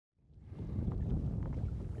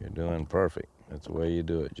You're doing perfect. That's the way you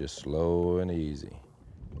do it, just slow and easy.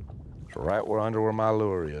 It's right under where my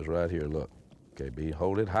lure is, right here, look. Okay,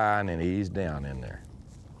 hold it high and then ease down in there.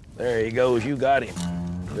 There he goes, you got him.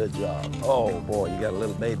 Good job. Oh boy, you got a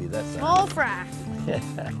little baby, that's small fry.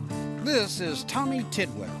 This is Tommy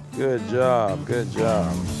Tidwell. Good job, good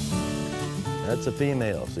job. That's a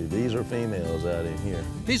female. See, these are females out in here.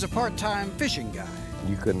 He's a part-time fishing guy.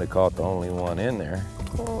 You couldn't have caught the only one in there.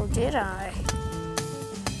 Oh, did I?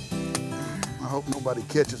 I hope nobody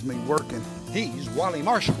catches me working. He's Wally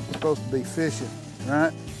Marshall. I'm supposed to be fishing,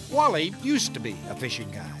 right? Wally used to be a fishing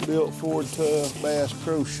guy. Built Ford Tough, Bass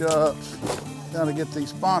Pro Shops. Gotta get these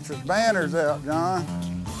sponsors' banners out, John.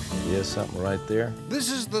 Yes, something right there. This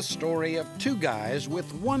is the story of two guys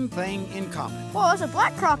with one thing in common. Well, it's a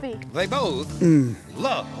black crappie. They both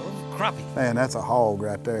love crappie. Man, that's a hog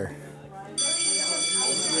right there.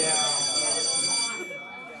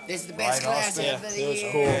 This is the best class ever of the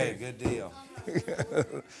year. Cool. Hey, good deal.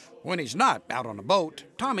 When he's not out on a boat,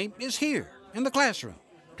 Tommy is here in the classroom,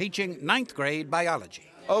 teaching 9th grade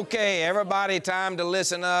biology. Okay, everybody, time to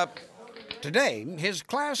listen up. Today, his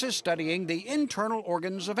class is studying the internal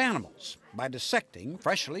organs of animals by dissecting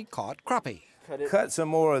freshly caught crappie. Cut some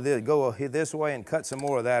more of this. Go this way and cut some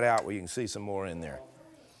more of that out where you can see some more in there.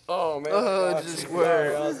 Oh, man. Oh, just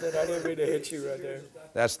square. I didn't mean to hit you right there.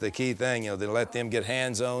 That's the key thing, you know, to let them get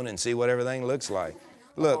hands-on and see what everything looks like.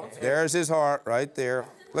 Look, there's his heart right there.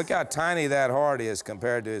 Look how tiny that heart is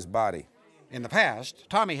compared to his body. In the past,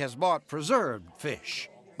 Tommy has bought preserved fish,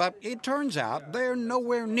 but it turns out they're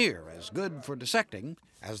nowhere near as good for dissecting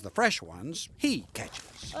as the fresh ones he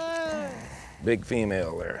catches. Big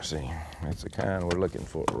female there, see? That's the kind we're looking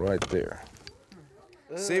for right there.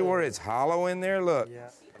 See where it's hollow in there? Look. Yeah.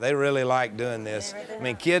 They really like doing this. I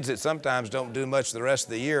mean, kids that sometimes don't do much the rest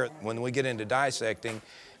of the year, when we get into dissecting,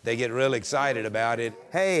 they get real excited about it.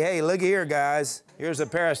 Hey, look here, guys. Here's a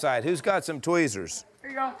parasite. Who's got some tweezers? Here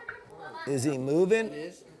you go. Is he moving?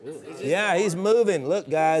 Yeah, he's moving. Look,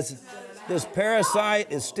 guys, this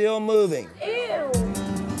parasite is still moving. Ew.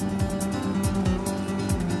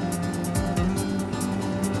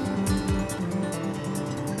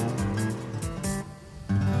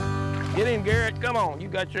 Get him, Garrett. Come on, you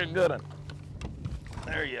got your good one.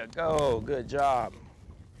 There you go. Good job.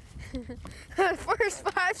 First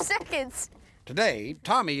 5 seconds. Today,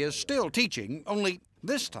 Tommy is still teaching, only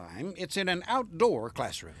this time it's in an outdoor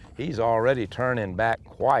classroom. He's already turning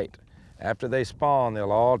back white. After they spawn,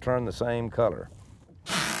 they'll all turn the same color.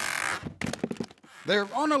 They're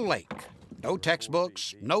on a lake. No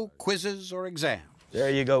textbooks, no quizzes or exams.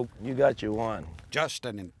 There you go. You got your one. Just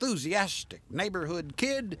an enthusiastic neighborhood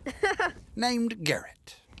kid named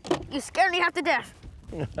Garrett. You scared me half to death.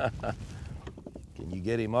 Can you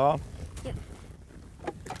get him off? Yeah.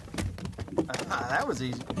 That was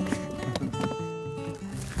easy.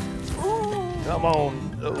 Come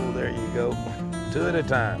on. Oh, there you go. 2 at a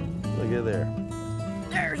time. Look at there.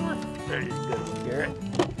 There's one. There you go, Garrett.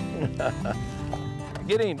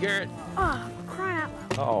 Get him, Garrett. Oh, crying out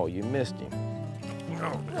loud. Oh, you missed him.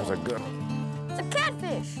 Oh, there's a good one. It's a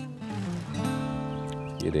catfish.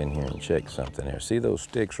 Get in here and check something there. See those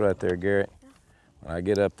sticks right there, Garrett? When I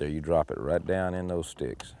get up there, you drop it right down in those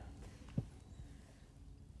sticks.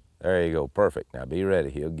 There you go, perfect. Now be ready,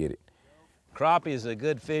 he'll get it. Crappie is a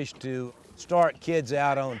good fish to start kids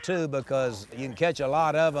out on too, because you can catch a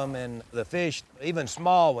lot of them, and the fish, even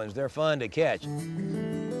small ones, they're fun to catch.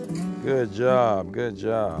 Good job, good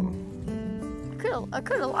job. I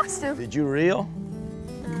could have lost him. Did you reel?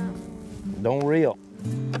 No. Don't reel.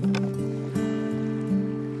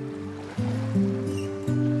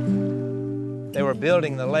 They were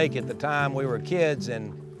building the lake at the time we were kids,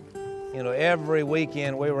 and you know, every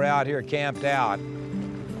weekend we were out here camped out.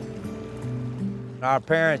 Our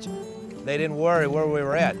parents, they didn't worry where we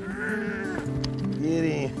were at. Get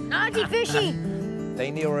him. Naughty fishy. They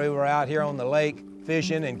knew we were out here on the lake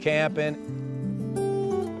fishing and camping.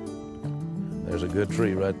 There's a good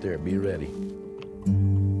tree right there, be ready.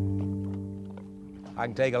 I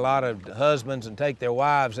can take a lot of husbands and take their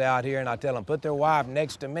wives out here, and I tell them, put their wife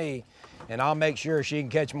next to me, and I'll make sure she can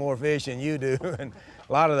catch more fish than you do. And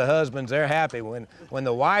a lot of the husbands, they're happy. When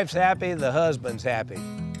the wife's happy, the husband's happy.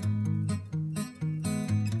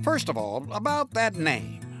 First of all, about that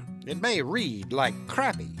name. It may read like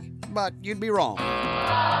crappie, but you'd be wrong.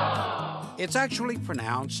 It's actually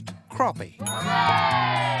pronounced crappie.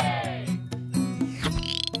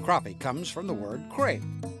 Crappie comes from the word crepe,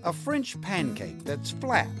 a French pancake that's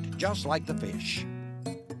flat, just like the fish.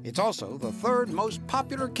 It's also the 3rd most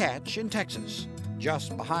popular catch in Texas,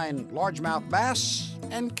 just behind largemouth bass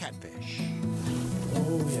and catfish.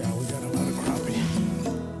 Oh, yeah, we got a lot of crappie.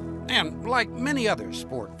 And like many other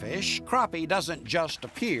sport fish, crappie doesn't just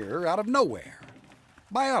appear out of nowhere.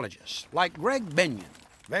 Biologists like Greg Benyon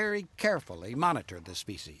very carefully monitor the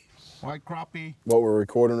species. White crappie. What we're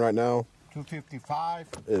recording right now 255.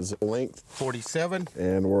 is length 47.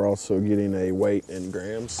 and we're also getting a weight in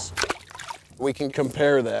grams. We can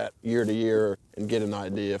compare that year to year and get an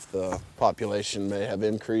idea if the population may have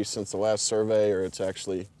increased since the last survey or it's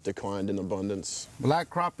actually declined in abundance. Black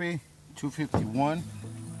crappie 251.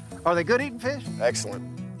 Are they good eating fish? Excellent.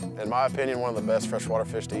 In my opinion, one of the best freshwater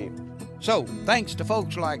fish to eat. So, thanks to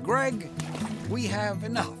folks like Greg, we have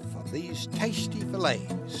enough of these tasty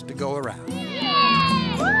fillets to go around.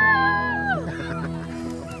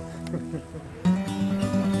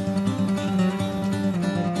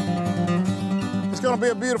 It's gonna be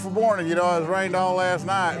a beautiful morning, you know, it rained all last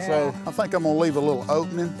night, so I think I'm gonna leave a little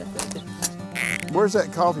opening. Where's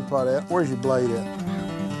that coffee pot at? Where's your blade at?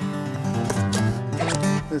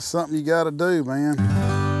 It's something you gotta do, man.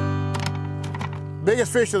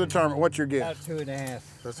 Biggest fish of the tournament, what's your guess? About 2.5.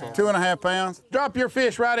 That's all. 2.5 pounds? Drop your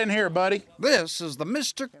fish right in here, buddy. This is the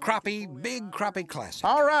Mr. Crappie Big Crappie Classic.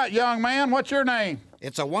 All right, young man, what's your name?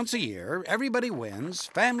 It's a once-a-year, everybody-wins,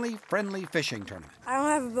 family-friendly fishing tournament. I don't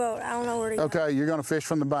have a boat. I don't know where to go. Okay, you're gonna fish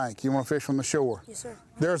from the bank. You wanna fish from the shore? Yes, sir.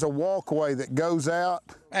 There's a walkway that goes out,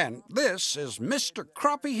 And this is Mr.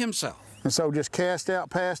 Crappie himself. and so just cast out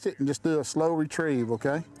past it and just do a slow retrieve,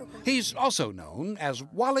 okay? He's also known as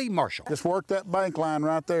Wally Marshall. Just work that bank line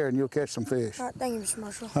right there and you'll catch some fish. All right, thank you, Mr.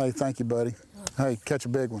 Marshall. Hey, thank you, buddy. Hey, catch a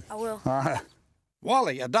big one. I will. All right.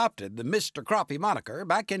 Wally adopted the Mr. Crappie moniker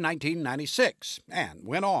back in 1996 and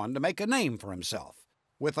went on to make a name for himself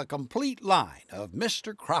with a complete line of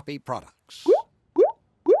Mr. Crappie products.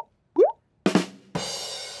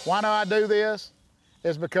 Why do I do this?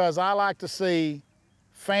 It's because I like to see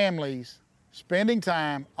families spending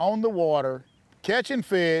time on the water, catching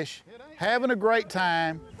fish, having a great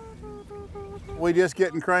time. We just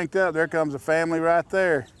getting cranked up. There comes a family right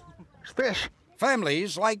there. Fish.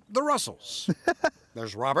 Families like the Russells.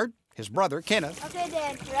 There's Robert, his brother Kenneth, Okay,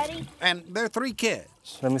 Dad, ready? and their 3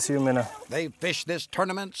 kids. Let me see your minnow. They've fished this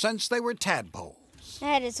tournament since they were tadpoles.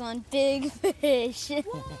 That is one big fish.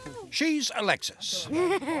 She's Alexis.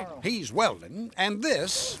 He's Weldon, and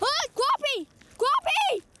this Oh, Crappie!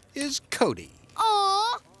 Crappie! is Cody.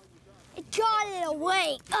 Aw, it got it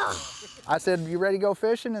away. Ugh. I said, you ready to go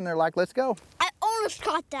fishing? And they're like, let's go. I almost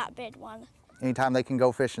caught that big one. Anytime they can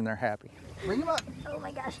go fishing, they're happy. Bring them up. Oh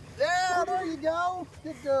my gosh. Yeah, there you go.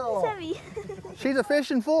 Good girl. Heavy. She's a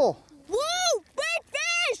fishing full. Whoa! Big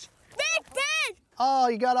fish! Big fish! Oh,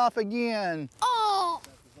 you got off again. Oh,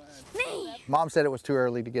 man. Mom said it was too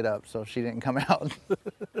early to get up, so she didn't come out.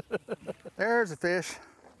 There's a fish.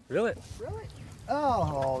 Really? Really? Oh,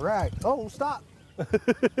 all right. Oh, stop.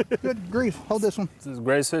 Good grief. Hold this one. This is the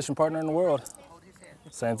greatest fishing partner in the world.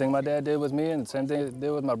 Same thing my dad did with me and the same thing he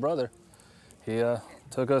did with my brother. He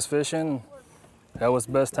took us fishing. That was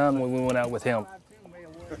the best time when we went out with him.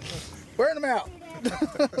 Wearing them out.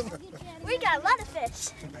 We got a lot of fish.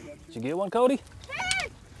 Did you get one, Cody?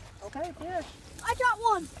 Fish! Okay, fish. I got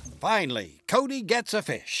one. Finally, Cody gets a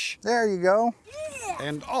fish, There you go. Yeah.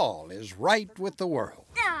 and all is right with the world.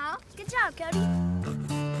 Aw, good job, Cody.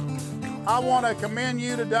 I want to commend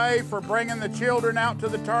you today for bringing the children out to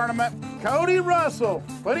the tournament. Cody Russell,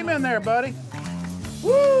 put him in there, buddy.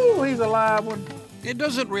 Woo, he's a live one. It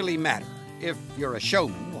doesn't really matter if you're a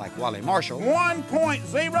showman like Wally Marshall,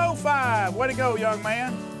 1.05. Way to go, young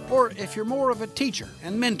man. or if you're more of a teacher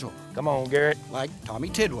and mentor Come on, Garrett. like Tommy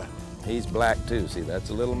Tidwell. He's black too. See, that's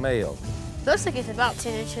a little male. Looks like it's about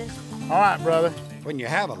 10 inches. All right, brother. When you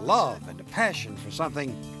have a love and a passion for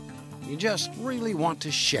something, you just really want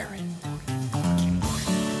to share it.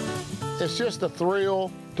 It's just a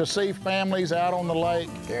thrill to see families out on the lake.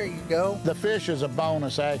 There you go. The fish is a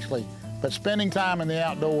bonus, actually, but spending time in the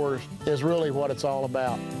outdoors is really what it's all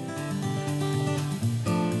about.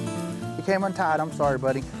 You came untied. I'm sorry,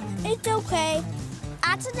 buddy. It's okay.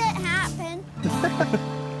 Accident happened.